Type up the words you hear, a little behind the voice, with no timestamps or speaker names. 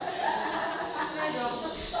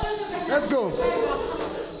Let's go.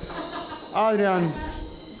 Adrian,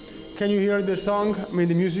 can you hear the song? I mean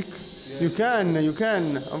the music? Yeah. You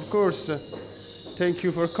can, of course. Thank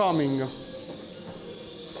you for coming.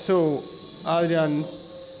 So, Adrian,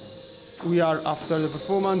 we are after the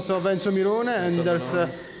performance of Enzo Mirone, and there's a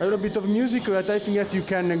little bit of music that I think that you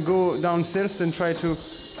can go downstairs and try to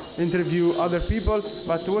interview other people.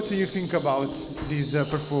 But what do you think about this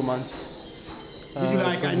performance? Do you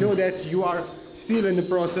like? I know that you are still in the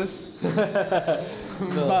process. No,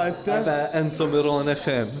 but Enzo Mirone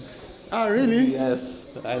fan. Ah, really? Yes,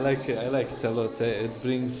 I like it. I like it a lot. It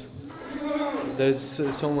brings. There's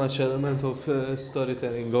so much element of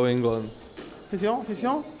storytelling going on.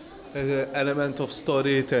 Attention. Element of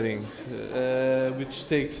storytelling, which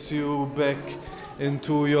takes you back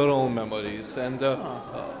into your own memories, and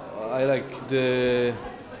I like the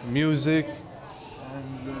music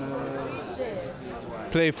and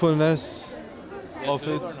playfulness of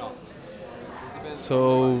it.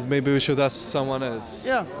 So maybe we should ask someone else.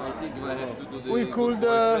 Yeah. We could.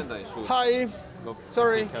 Hi.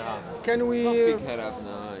 Sorry. Can we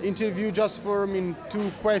interview just for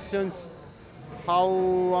 2 questions?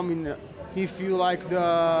 How, if you like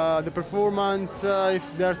the performance,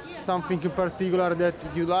 if there's something in particular that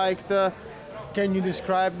you liked, can you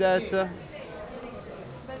describe that?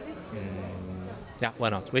 Yeah, why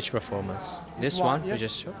not? Which performance? This one yes. we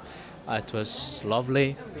just showed. It was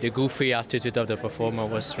lovely. The goofy attitude of the performer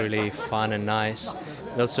was really fun and nice.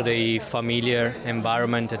 And also the familiar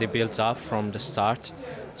environment that he built up from the start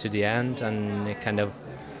to the end, and it kind of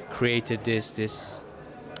created this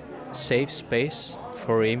safe space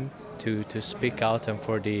for him to speak out and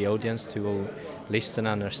for the audience to listen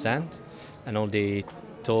and understand. And all the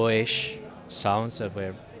toyish sounds they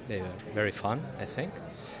were very fun, I think.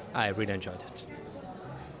 I really enjoyed it.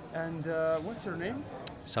 And what's your name?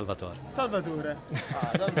 Salvatore. Salvatore.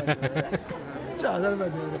 Salvatore. Ciao,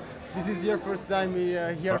 Salvatore. This is your first time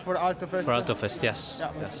here for AltoFest? For AltoFest, yes.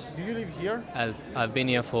 Yeah. Yes. Do you live here? I've been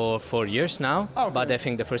here for 4 years now, okay. But I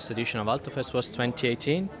think the first edition of AltoFest was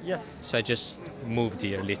 2018. Yes. So I just moved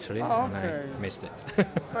here literally, and I missed it.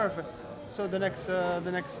 Perfect. So the next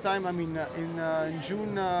time, in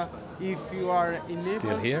June, if you are in Naples.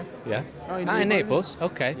 Still here? Yeah. No, in Naples.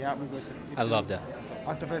 Okay. Yeah, because I love that.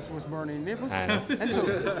 AltoFest was born in Naples. I know. And so,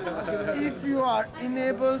 if you are in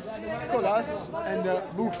Naples, call us and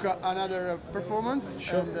book another performance.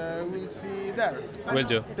 Sure. And we'll see you there. Will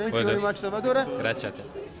do. Thank you very much, Salvatore. Grazie a te.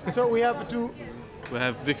 So we have to. We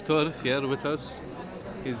have Victor here with us.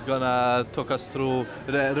 He's gonna talk us through.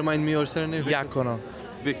 Remind me your surname. Iacono.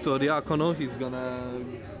 Victor Iacono. He's gonna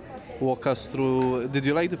walk us through. Did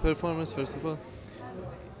you like the performance, first of all?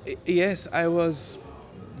 Yes, I was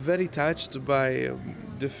very touched by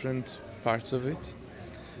different parts of it.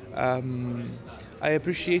 I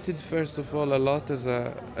appreciated, first of all, a lot as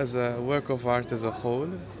a work of art as a whole.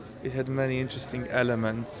 It had many interesting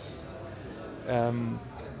elements,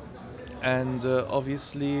 and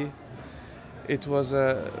obviously it was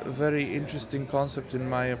a very interesting concept in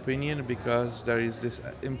my opinion, because there is this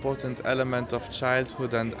important element of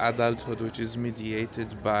childhood and adulthood which is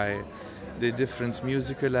mediated by the different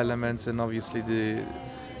musical elements and obviously the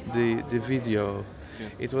video. Yeah.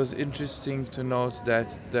 It was interesting to note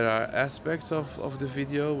that there are aspects of the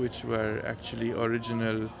video which were actually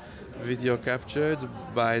original video captured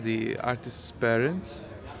by the artist's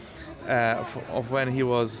parents of when he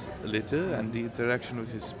was little, and the interaction with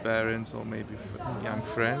his parents or maybe young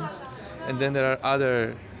friends. And then there are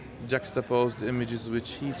other juxtaposed images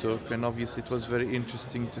which he took, and obviously it was very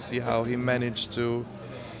interesting to see how he managed to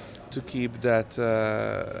keep that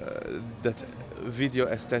video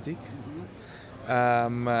aesthetic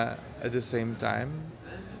at the same time.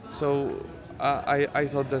 So I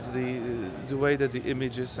thought that the way that the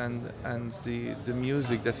images and the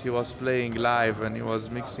music that he was playing live and he was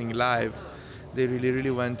mixing live, they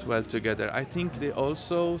really went well together. I think they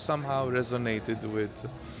also somehow resonated with.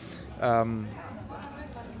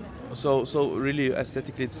 So really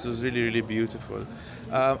aesthetically it was really beautiful.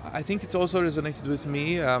 I think it also resonated with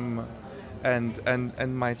me and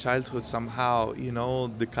my childhood somehow,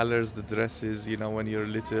 the colors, the dresses, when you're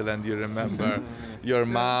little and you remember your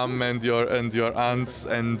mom and your aunts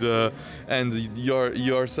and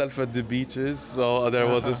yourself at the beaches. So there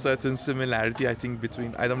was a certain similarity, I think,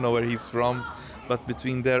 between, I don't know where he's from, but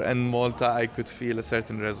between there and Malta I could feel a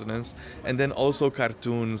certain resonance. And then also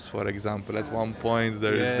cartoons, for example. At one point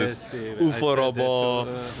there is this UFO robot,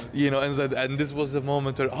 and this was a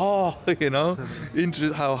moment where,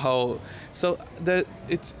 how. So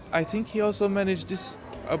I think he also managed this.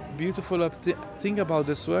 A beautiful thing about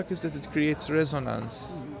this work is that it creates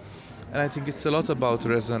resonance. And I think it's a lot about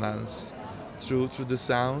resonance through the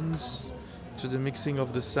sounds, to the mixing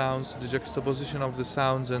of the sounds, the juxtaposition of the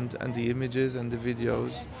sounds and the images and the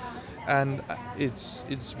videos. And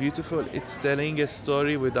it's beautiful. It's telling a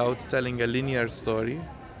story without telling a linear story.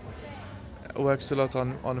 It works a lot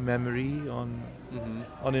on memory,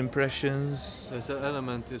 on impressions. There's an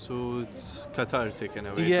element so it's cathartic in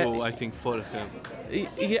a way Yeah. too, I think, for him.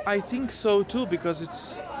 Yeah, I think so too,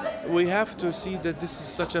 because we have to see that this is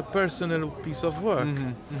such a personal piece of work.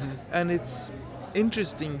 And it's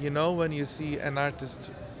interesting, when you see an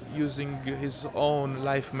artist using his own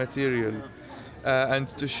life material and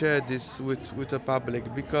to share this with the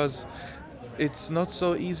public, because it's not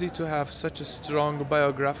so easy to have such a strong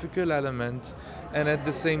biographical element and at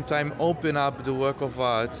the same time open up the work of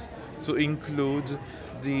art to include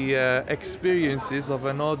the experiences of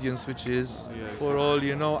an audience which is, for all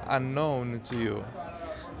you know, unknown to you,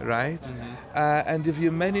 right? And if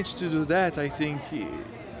you manage to do that, I think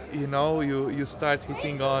you start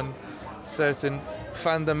hitting on certain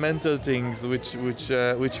fundamental things which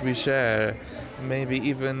we share, maybe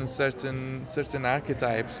even certain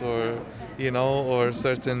archetypes, or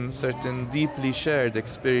certain deeply shared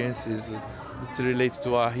experiences that relate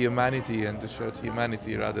to our humanity and the shared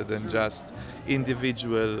humanity rather than just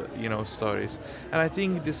individual stories. And I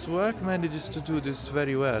think this work manages to do this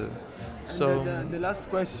very well. So the last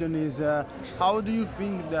question is, how do you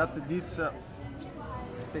think that this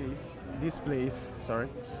place,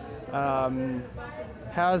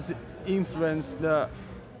 has influenced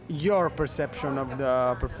your perception of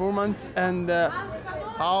the performance, and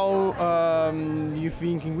how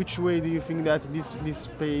in which way do you think that this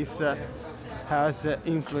space has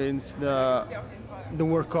influenced the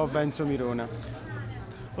work of Enzo Mirona?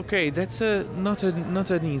 Okay, that's not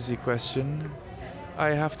an easy question. I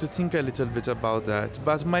have to think a little bit about that.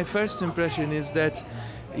 But my first impression is that,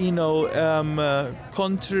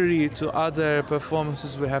 contrary to other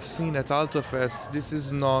performances we have seen at AltoFest, this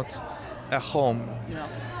is not a home. Yeah.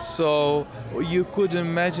 So you could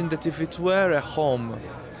imagine that if it were a home,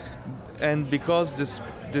 and because this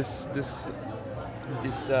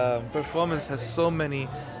performance has so many,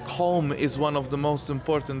 home is one of the most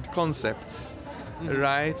important concepts,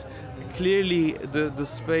 right? Clearly, the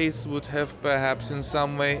space would have perhaps in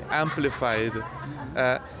some way amplified.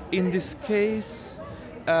 In this case,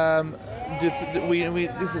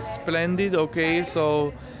 this is splendid. Okay,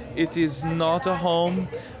 so it is not a home,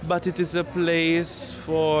 but it is a place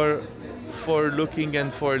for looking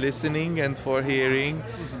and for listening and for hearing.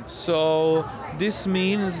 So this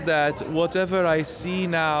means that whatever I see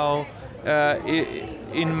now, at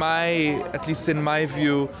least in my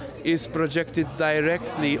view, is projected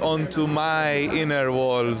directly onto my inner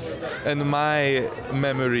walls and my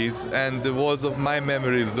memories and the walls of my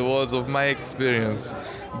memories, the walls of my experience,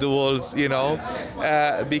 the walls,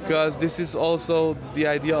 because this is also the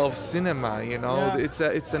idea of cinema, Yeah.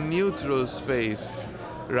 It's a neutral space,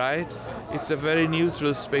 right? It's a very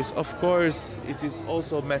neutral space. Of course, it is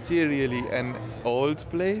also materially an old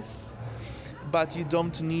place, but you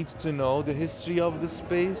don't need to know the history of the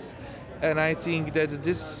space. And I think that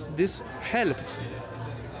this helped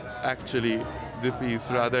actually the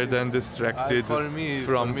piece rather than distracted from it.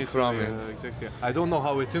 Exactly. I don't know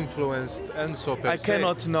how it influenced Enzo per I se.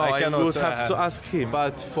 cannot know. I would have to ask him.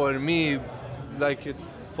 But for me,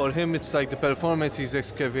 for him, it's like the performance. He's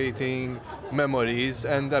excavating memories,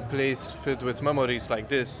 and a place filled with memories like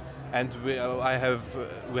this. And we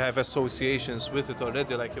have associations with it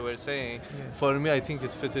already, like you were saying. Yes. For me, I think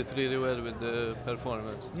it fitted really well with the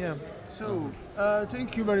performance. Yeah. So,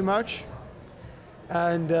 thank you very much.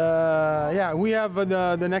 And we have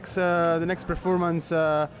the next performance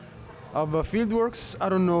of Fieldworks. I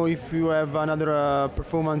don't know if you have another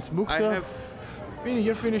performance booked. I have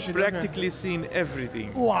You're finished. practically seen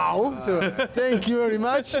everything. Wow! So thank you very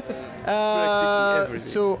much. Practically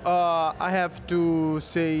everything. So I have to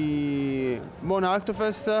say buon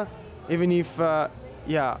AltoFest, even if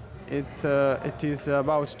it is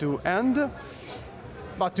about to end.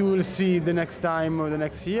 But we will see the next time or the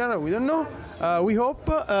next year. We don't know. We hope.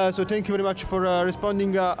 So thank you very much for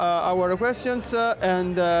responding our questions,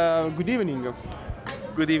 and good evening.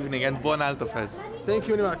 Good evening and buon AltoFest. Thank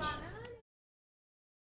you very much.